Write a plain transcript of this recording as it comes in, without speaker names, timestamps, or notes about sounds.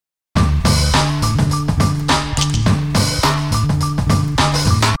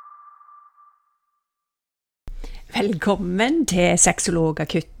Velkommen til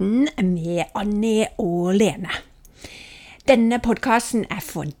Sexologakutten med Annie og Lene. Denne podcasten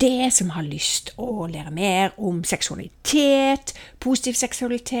for deg som har lyst å lære mer om seksualitet, positiv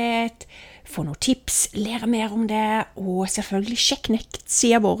seksualitet, få noen tips, lære mer om det, og selvfølgelig sjekk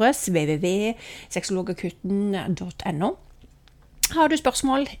nettsiden vår www.sexologakutten.no. Har du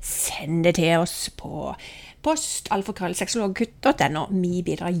spørsmål, send det til oss på post@sexologakutten.no. Vi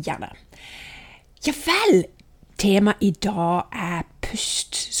bidrar gjerne. Ja vel! Tema i dag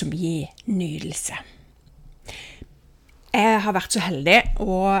pust som gir nydelse. Jeg har vært så heldig,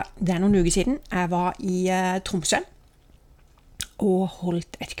 og det noen uker siden jeg var i Tromsø og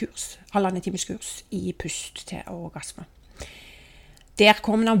holdt et kurs, 1,5 times kurs i pust til orgasme. Der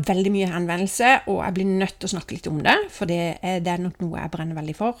kom det veldig mye henvendelse, og jeg blir nødt til å snakke litt om det, for det nok noe jeg brenner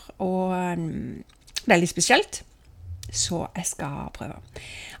veldig for, og veldig spesielt, så jeg skal prøve.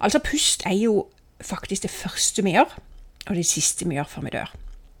 Altså pust jo faktisk det første vi gjør, og det siste vi gjør før vi dør.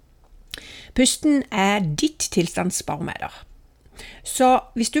 Pusten ditt tilstandsbarometer. Så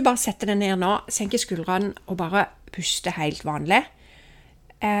hvis du bare setter den ned nå, senker skuldrene og bare puster helt vanlig,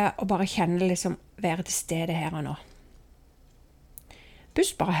 og bare kjenner liksom være til stede her og nå.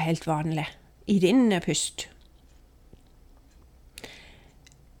 Pust bare helt vanlig i din pust.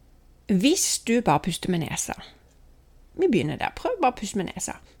 Hvis du bare puster med nesa, vi begynner der, prøv bare å puste med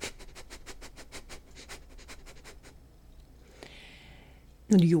nesa.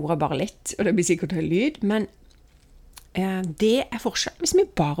 Nå gjorde jeg bare litt, og det blir sikkert høy lyd, men det forskjell hvis vi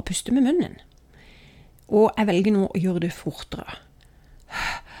bare puster med munnen. Og jeg velger nå å gjøre det fortere.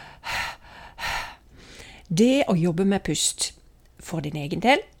 Det å jobbe med pust for din egen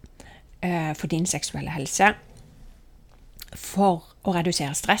del, for din seksuelle helse, for å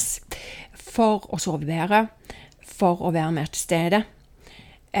redusere stress, for å sove bedre, for å være mer til stede.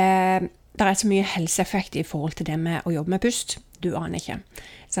 Det så mye helseeffekt i forhold til det med å jobbe med pust. Du aner ikke.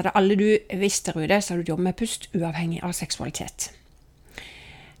 Så det alle du visste der ute, så har du jobbet med pust uavhengig av seksualitet.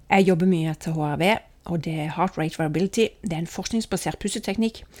 Jeg jobber mye til HRV, og det Heart Rate Variability. Det en forskningsbasert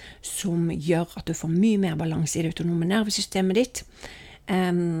pusteteknikk som gjør at du får mye mer balanse i det autonome nervesystemet ditt.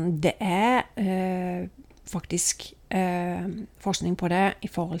 Det faktisk forskning på det i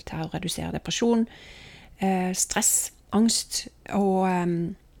forhold til å redusere depresjon, stress, angst, og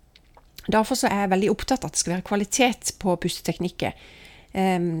derfor så jeg veldig opptatt av at det skal være kvalitet på pusteteknikker.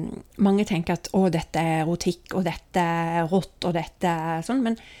 Mange tenker at dette erotikk, og dette rått, og dette sånn,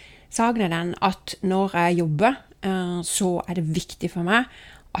 men saken den at når jeg jobber, så det viktig for meg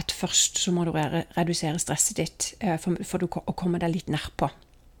at først så må du redusere stresset ditt for å komme deg litt nærpå.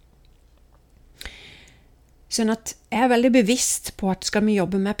 Sånn at jeg veldig bevisst på at skal vi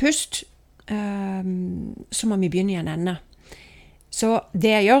jobbe med pust, så må vi begynne i en ende. Så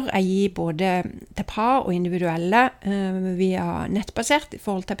det jeg gjør, jeg gir både til par og individuelle via nettbasert i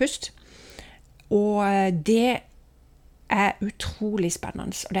forhold til pust. Og det utrolig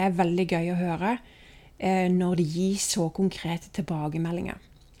spennende, og det veldig gøy å høre når det gir så konkrete tilbakemeldinger.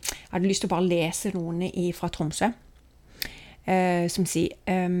 Jeg hadde lyst til å bare lese noen fra Tromsø, som sier,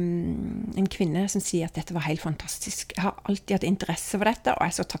 en kvinne som sier at dette var helt fantastisk. Jeg har alltid hatt interesse for dette, og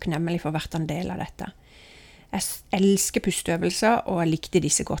jeg så takknemlig for å ha vært en del av dette. Jeg elsker pusteøvelser, og jeg likte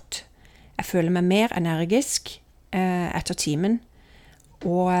disse godt. Jeg føler meg mer energisk etter timen,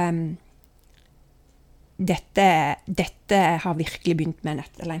 og dette har virkelig begynt med en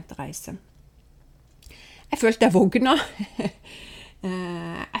etterlengtet reise. Jeg følte jeg vågna.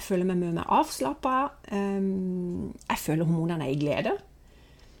 Jeg føler meg mye mer avslappet. Jeg føler hormonene i glede.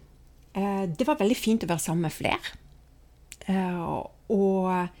 Det var veldig fint å være sammen med flere. Og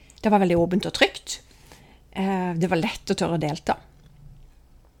det var veldig åpent og trygt. Det var lett å tørre å delta.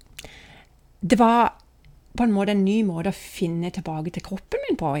 Det var på en måte en ny måte å finne tilbake til kroppen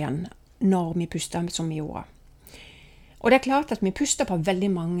min på igjen, når vi pustet som vi gjorde. Og det klart at vi puster på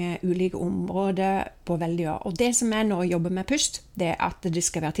veldig mange ulike områder på veldig år. Og det som når å jobbe med pust, det at det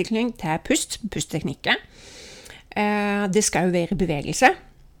skal være tilknytning til pusteteknikker. Det skal jo være bevegelse,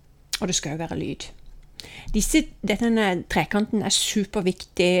 og det skal jo være lyd. Denne trekanten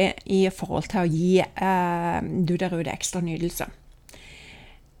superviktig i forhold til å gi du der ute ekstra nydelse.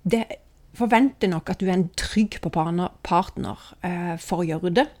 Det forventer nok at du en trygg på partner for å gjøre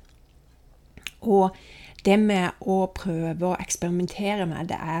det. Og det med å prøve å eksperimentere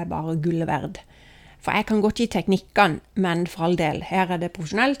med det bare gull verd. For jeg kan godt gi teknikkene, men for all del, her det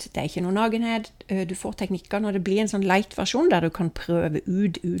profesjonelt, det ikke noe nagenhet. Du får teknikkene, og det blir en sånn light versjon der du kan prøve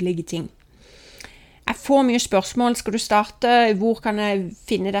ut ulike ting. Jeg får mye spørsmål. Skal du starte? Hvor kan jeg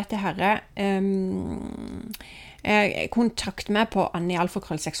finne dette her? kontakt meg på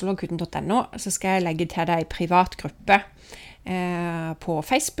annialfakrøllsexologgutten.no, så skal jeg legge til deg privat gruppe på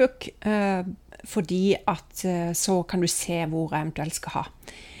Facebook, fordi at så kan du se hvor jeg eventuelt skal ha.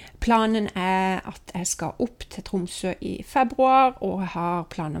 Planen at jeg skal opp til Tromsø i februar, og jeg har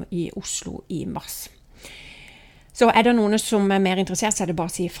planer i Oslo i mars. Så det noen som mer interessert, så det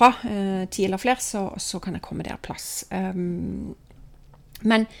bare å si ifra, 10 eller flere, så kan jeg komme der plass.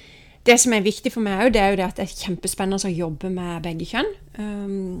 Men det som viktig for meg det jo det at det kjempespennende å jobbe med begge kjønn.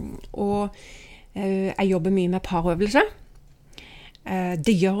 Og jeg jobber mye med parøvelser.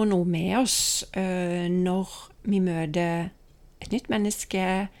 Det gjør noe med oss når vi møter et nytt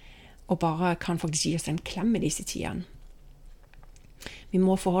menneske og bare kan faktisk gi oss en klem i disse tidene. Vi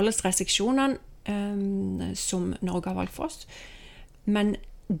må forholde oss til restriksjonene som Norge har valgt for oss, men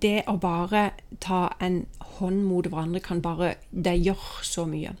det å bare ta en hånd mot hverandre det gjør så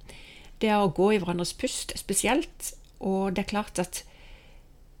mye. Det å gå i hverandres pust spesielt, og det klart at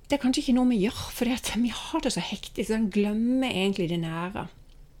det kanskje ikke noe vi gjør, for vi har det så hektisk, så vi glemmer egentlig det nære.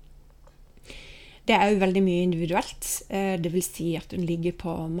 Det jo veldig mye individuelt, det vil si at hun ligger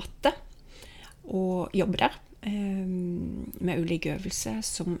på matte og jobber der med ulike øvelser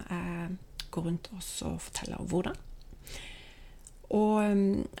som går rundt oss og forteller hvordan. Og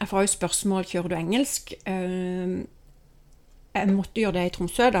jeg får jo spørsmål, kjører du engelsk? Jeg måtte gjøre det i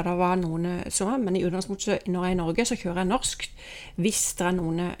Tromsø, da det var noen som, men i utgangspunktet når jeg i Norge, så kjører jeg norsk. Hvis det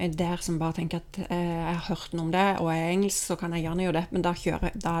noen der som bare tenker at jeg har hørt noe om det, og jeg engelsk, så kan jeg gjerne gjøre det, men da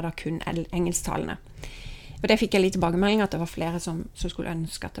det kun engelsktalende. Og det fikk jeg litt tilbakemelding, at det var flere som skulle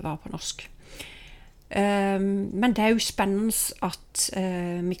ønske at det var på norsk. Men det jo spennende at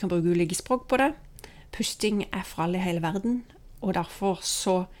vi kan bruke ulike språk på det. Pusting for alle i hele verden, og derfor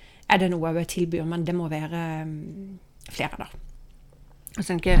så det noe jeg tilbyr, men det må være flere der. Og så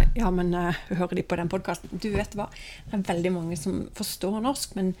tenker jeg, ja, men hører de på den podcasten? Du vet hva, det veldig mange som forstår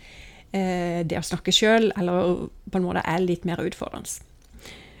norsk, men det å snakke selv, eller på en måte litt mer utfordrende.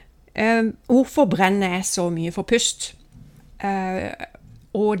 Hvorfor brenner jeg så mye for pust?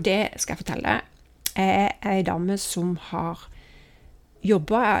 Og det skal jeg fortelle. Jeg en dame som har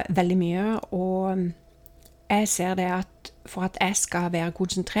jobbet veldig mye, og jeg ser det at for at jeg skal være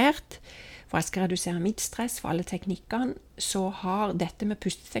konsentrert, for jeg skal redusere mitt stress for alle teknikkene, så har dette med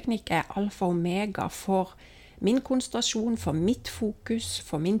pusteteknikk alfa og omega for min konsentrasjon, for mitt fokus,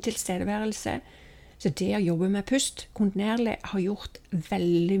 for min tilstedeværelse. Så det å jobbe med pust kontinuerlig har gjort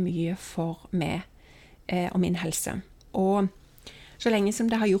veldig mye for meg og min helse. Og så lenge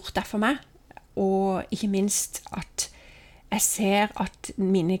som det har gjort det for meg, og ikke minst at jeg ser at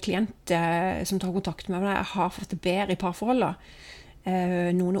mine klienter som tar kontakt med meg har fått det bedre i parforholdet.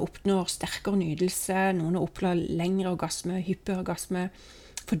 Noen oppnår sterkere nydelse, noen oppnår lengre orgasme, hyppigere orgasme,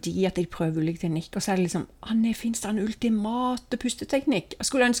 fordi at de prøver ulike teknikk. Og så det liksom, Anne, finnes det en ultimate pusteteknikk? Jeg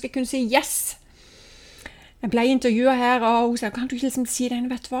skulle ønske jeg kunne si yes! Jeg ble intervjuet her, og hun sa, kan du ikke liksom si det,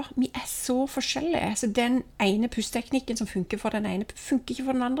 vet du hva? Vi så forskjellige, så den ene pusteteknikken som funker for den ene, funker ikke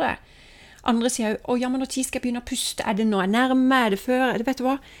for den andre. Andre sier jo, ja, men når tid skal jeg begynne å puste? Det nå? Nærme? Det før? Vet du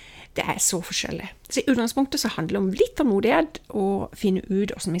hva? Det så forskjellig. Så i utgangspunktet så handler det om litt tålmodighet og finne ut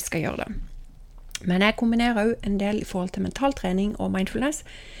hvordan vi skal gjøre det. Men jeg kombinerer også en del i forhold til mental trening og mindfulness.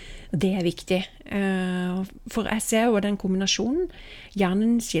 Det viktig. For jeg ser jo den kombinasjonen.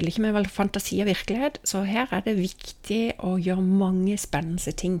 Hjernen skiller ikke med fantasi og virkelighet, så her det viktig å gjøre mange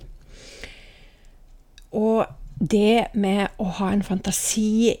spennende ting. Og det med å ha en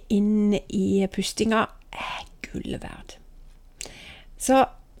fantasi inn i pustinga gull verd. Så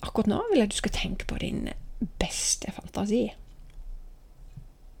akkurat nå vil jeg at du skal tenke på din beste fantasi.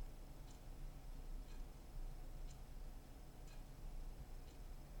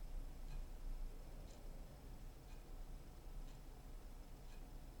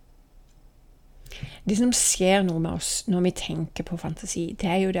 Det som skjer noe med oss når vi tenker på fantasi,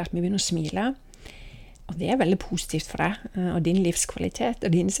 det jo det at vi begynner å smile. Og det veldig positivt for deg, og din livskvalitet,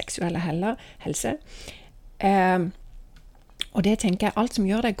 og din seksuelle helse. Og det tenker jeg, alt som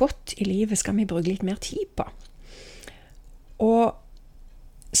gjør deg godt i livet, skal vi bruke litt mer tid på.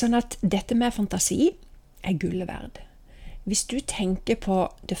 Og sånn at dette med fantasi gull verd. Hvis du tenker på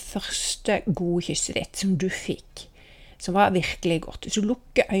det første gode kysset ditt som du fikk, som var virkelig godt, så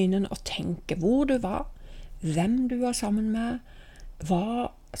lukker øynene og tenker hvor du var, hvem du var sammen med,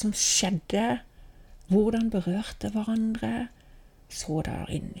 hva som skjedde, hvordan berørte hverandre, så der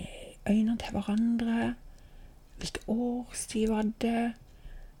inn i øynene til hverandre, hvilke årstid var det,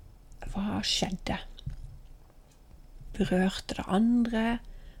 hva skjedde, berørte det andre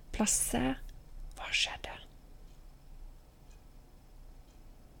plasser, hva skjedde.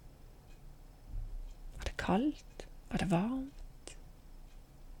 Var det kaldt? Var det varmt?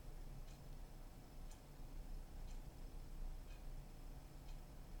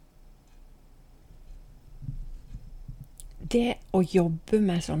 Det å jobbe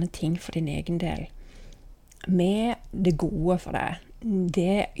med sånne ting for din egen del, med det gode for deg,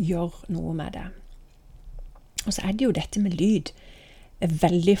 det gjør noe med det. Og så det jo dette med lyd. Det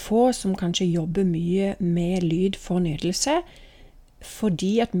veldig få som kanskje jobber mye med lyd for nytelse,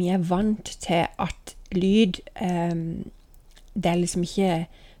 fordi at vi vant til at lyd, det liksom ikke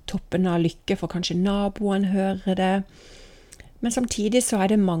toppen av lykke, for kanskje naboen hører det. Men samtidig så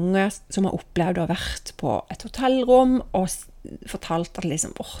det mange som har opplevd å ha vært på et hotellrom og fortalt at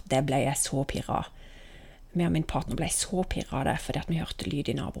liksom, det ble jeg så pirret. Vi og min partner ble så pirret av det, fordi at vi hørte lyd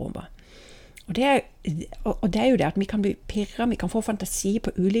i naborommet. Og det jo det at vi kan bli pirret, vi kan få fantasi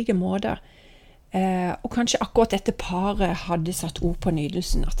på ulike måter. Og kanskje akkurat dette paret hadde satt ord på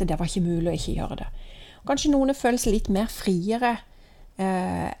nytelsen, at det var ikke mulig å ikke gjøre det. Og kanskje noen føler seg litt mer friere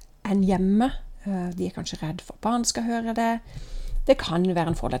enn hjemme. De kanskje redd for at barn skal høre det. Det kan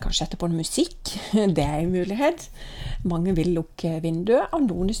være en fordel kanskje sette på en musikk. Det en mulighet. Mange vil lukke vinduet, og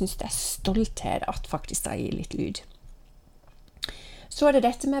noen synes det stolthet at faktisk det gir litt lyd. Så det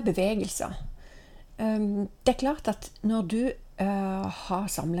dette med bevegelser. Det klart at når du har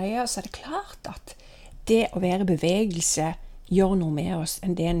samleie, så det klart at det å være i bevegelse gjør noe med oss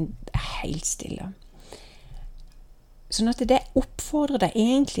enn det en helt stille. Sånn at det oppfordrer deg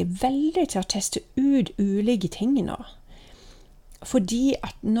egentlig veldig til å teste ut ulike ting nå. Fordi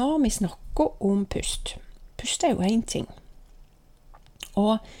at når vi snakker om pust jo en ting.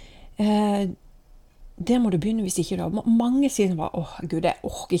 Og det må du begynne hvis ikke du. Mange sier bare, Gud, jeg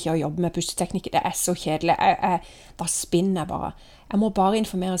orker ikke å jobbe med pusteteknikk, det så kjedelig, da spinner jeg bare. Jeg må bare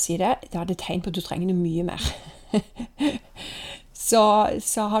informere og si det, det det tegn på at du trenger det mye mer. Så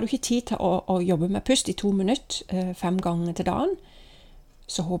har du ikke tid til å jobbe med pust i 2 minutter, 5 ganger til dagen,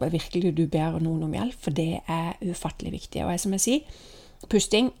 så håper jeg virkelig du ber noen om hjelp, for det ufattelig viktig. Og som jeg sier,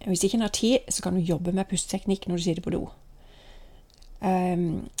 pusting, hvis ikke du har tid, så kan du jobbe med pusteteknikk når du sitter på do.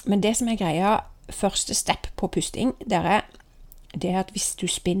 Men det som greia, første step på pusting, det at hvis du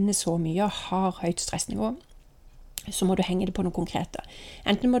spinner så mye og har høyt stressnivå, så må du henge det på noe konkrete.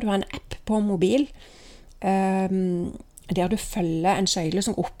 Enten må du ha en app på mobil, der du følger en søyle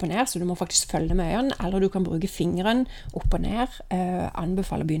som opp og ned, så du må faktisk følge med øynene, eller du kan bruke fingeren opp og ned.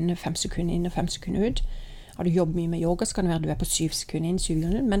 Anbefaler å begynne 5 sekunder inn og 5 sekunder ut. Har du jobbet mye med yoga, så kan det være at du på 7 sekunder inn, 7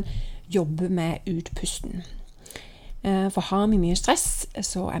 sekunder ut, men jobbe med utpusten. For har vi mye stress,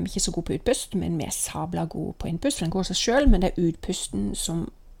 så vi ikke så gode på utpust, men vi sabla gode på innpust, for den går seg selv, men det utpusten som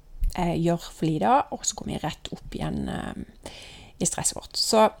gjør for lite, og så går vi rett opp igjen i stresset vårt.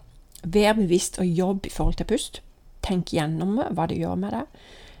 Så vær bevisst å jobbe i forhold til pust. Tenk gjennom hva det gjør med det.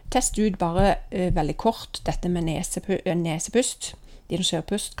 Test ut bare veldig kort dette med nesepust.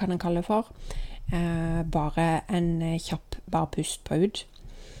 Dinosaurpust kan en kalle det for. Bare en kjapp bare pust på ut.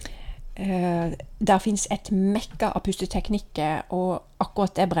 Der finnes et mekka av pusteteknikker, og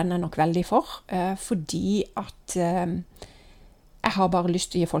akkurat det brenner jeg nok veldig for, fordi at jeg har bare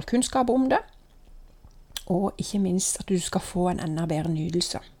lyst til å gi folk kunnskap om det, og ikke minst at du skal få en enda bedre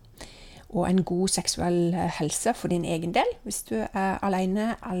nytelse. Og en god seksuell helse for din egen del, hvis du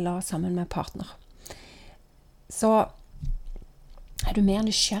alene eller sammen med partner. Så du mer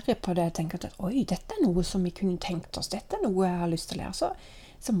nysgjerrig på det, og tenker at oi, dette noe som vi kunne tenkt oss, dette noe jeg har lyst til å lære,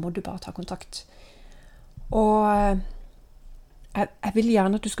 så må du bare ta kontakt. Og jeg vil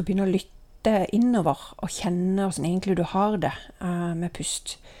gjerne at du skal begynne å lytte innover og kjenne hvordan egentlig du har det med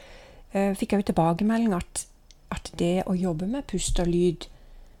pust. Fikk jeg jo tilbakemelding at det å jobbe med pust og lyd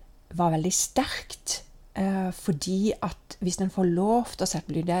var veldig sterkt, fordi at hvis den får lov til å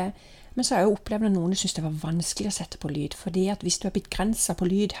sette på lyd, men så har jeg jo opplevd at noen synes det var vanskelig å sette på lyd, fordi at hvis du har blitt grenset på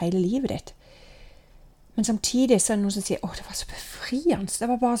lyd hele livet ditt, men samtidig så det noen som sier, det var så befriende,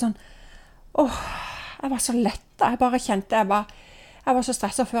 det var bare sånn, jeg var så letta, jeg bare kjente, jeg var så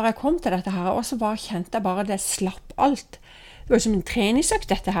stresset før jeg kom til dette her, og så bare kjente jeg bare det slapp alt. Det var jo som en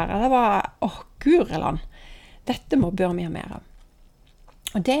treningsøkt dette her, det var, Gureland, dette bør vi ha mer av.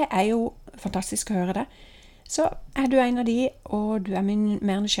 Og det jo fantastisk å høre det. Så du en av de, og du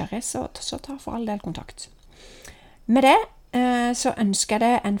mer nysgjerrig, så ta for all del kontakt. Med det så ønsker jeg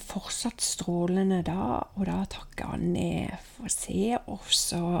deg en fortsatt strålende dag, og da takker Anne for å se, og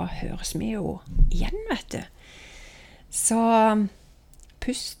så høres vi jo igjen, vet du. Så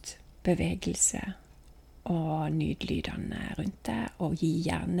pust, bevegelse og nyt lydene rundt deg, og gi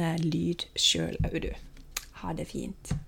gjerne lyd selv, du. Ha det fint.